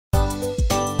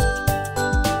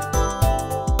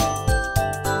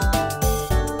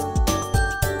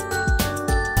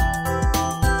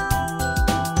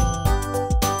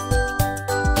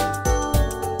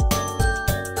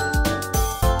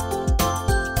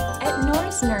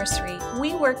Nursery,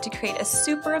 we work to create a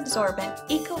super absorbent,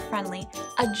 eco-friendly,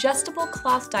 adjustable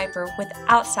cloth diaper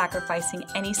without sacrificing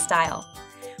any style.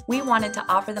 We wanted to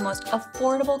offer the most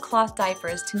affordable cloth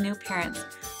diapers to new parents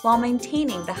while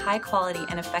maintaining the high quality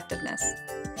and effectiveness.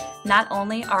 Not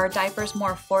only are our diapers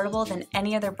more affordable than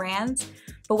any other brands,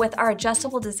 but with our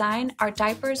adjustable design, our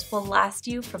diapers will last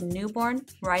you from newborn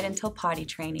right until potty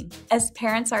training. As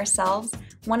parents ourselves,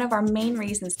 one of our main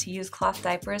reasons to use cloth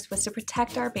diapers was to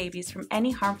protect our babies from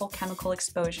any harmful chemical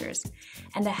exposures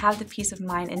and to have the peace of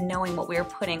mind in knowing what we are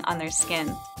putting on their skin.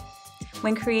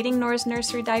 When creating Nora's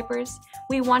Nursery diapers,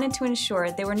 we wanted to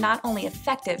ensure they were not only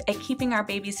effective at keeping our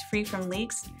babies free from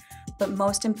leaks, but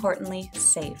most importantly,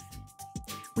 safe.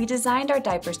 We designed our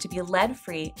diapers to be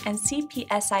lead-free and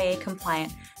CPSIA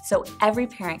compliant so every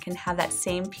parent can have that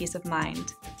same peace of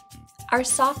mind. Our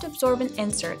soft absorbent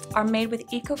inserts are made with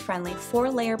eco-friendly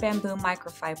 4-layer bamboo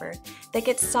microfiber that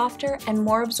gets softer and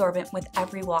more absorbent with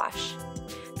every wash.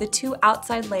 The 2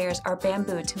 outside layers are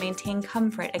bamboo to maintain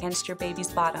comfort against your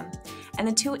baby's bottom, and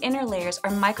the 2 inner layers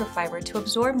are microfiber to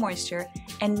absorb moisture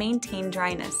and maintain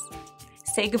dryness.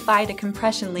 Say goodbye to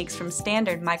compression leaks from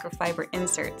standard microfiber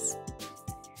inserts.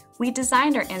 We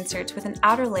designed our inserts with an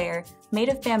outer layer made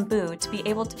of bamboo to be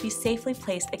able to be safely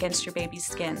placed against your baby's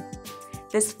skin.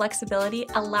 This flexibility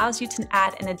allows you to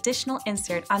add an additional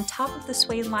insert on top of the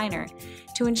suede liner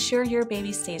to ensure your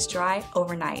baby stays dry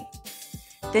overnight.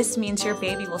 This means your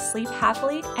baby will sleep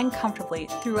happily and comfortably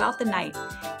throughout the night,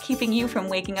 keeping you from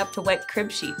waking up to wet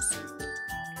crib sheets.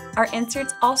 Our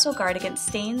inserts also guard against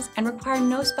stains and require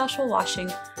no special washing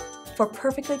for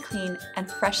perfectly clean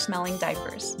and fresh-smelling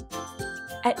diapers.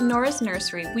 At Nora's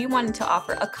Nursery, we wanted to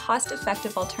offer a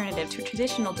cost-effective alternative to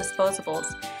traditional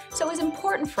disposables, so it was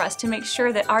important for us to make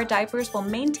sure that our diapers will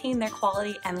maintain their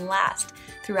quality and last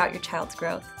throughout your child's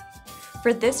growth.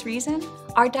 For this reason,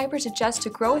 our diapers adjust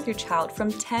to grow with your child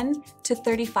from 10 to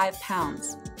 35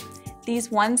 pounds.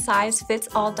 These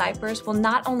one-size-fits-all diapers will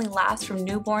not only last from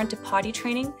newborn to potty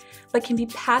training, but can be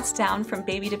passed down from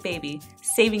baby to baby,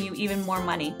 saving you even more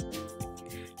money.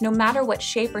 No matter what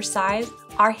shape or size,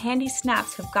 our handy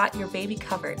snaps have got your baby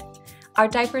covered. Our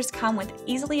diapers come with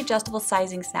easily adjustable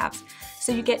sizing snaps,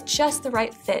 so you get just the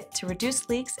right fit to reduce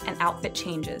leaks and outfit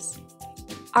changes.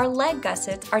 Our leg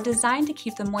gussets are designed to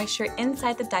keep the moisture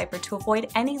inside the diaper to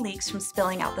avoid any leaks from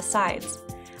spilling out the sides.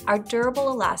 Our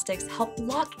durable elastics help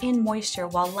lock in moisture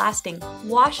while lasting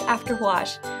wash after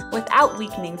wash without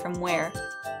weakening from wear.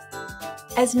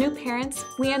 As new parents,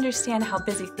 we understand how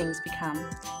busy things become.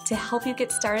 To help you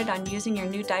get started on using your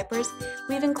new diapers,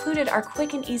 we've included our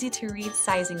quick and easy to read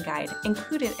sizing guide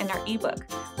included in our ebook,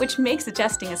 which makes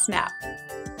adjusting a snap.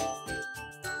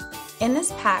 In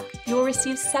this pack, you will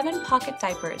receive 7 pocket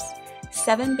diapers,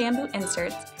 7 bamboo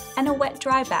inserts, and a wet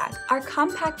dry bag. Our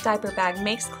compact diaper bag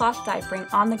makes cloth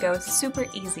diapering on the go super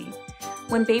easy.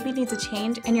 When baby needs a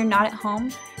change and you're not at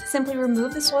home, simply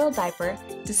remove the soiled diaper,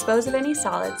 dispose of any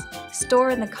solids, store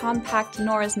in the compact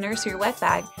Nora's Nursery wet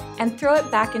bag, and throw it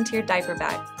back into your diaper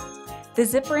bag. The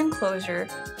zipper enclosure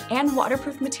and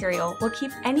waterproof material will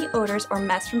keep any odors or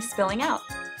mess from spilling out.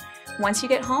 Once you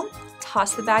get home,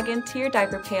 toss the bag into your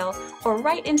diaper pail or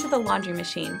right into the laundry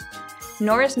machine.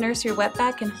 Nora's Nursery wet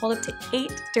bag can hold up to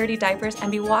 8 dirty diapers and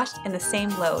be washed in the same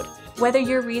load. Whether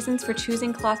your reasons for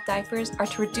choosing cloth diapers are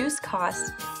to reduce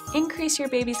costs, increase your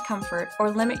baby's comfort, or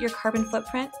limit your carbon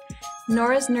footprint,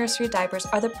 Nora's Nursery diapers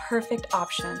are the perfect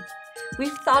option.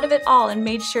 We've thought of it all and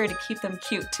made sure to keep them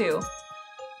cute too.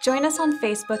 Join us on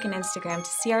Facebook and Instagram to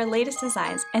see our latest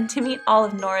designs and to meet all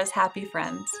of Nora's happy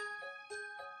friends.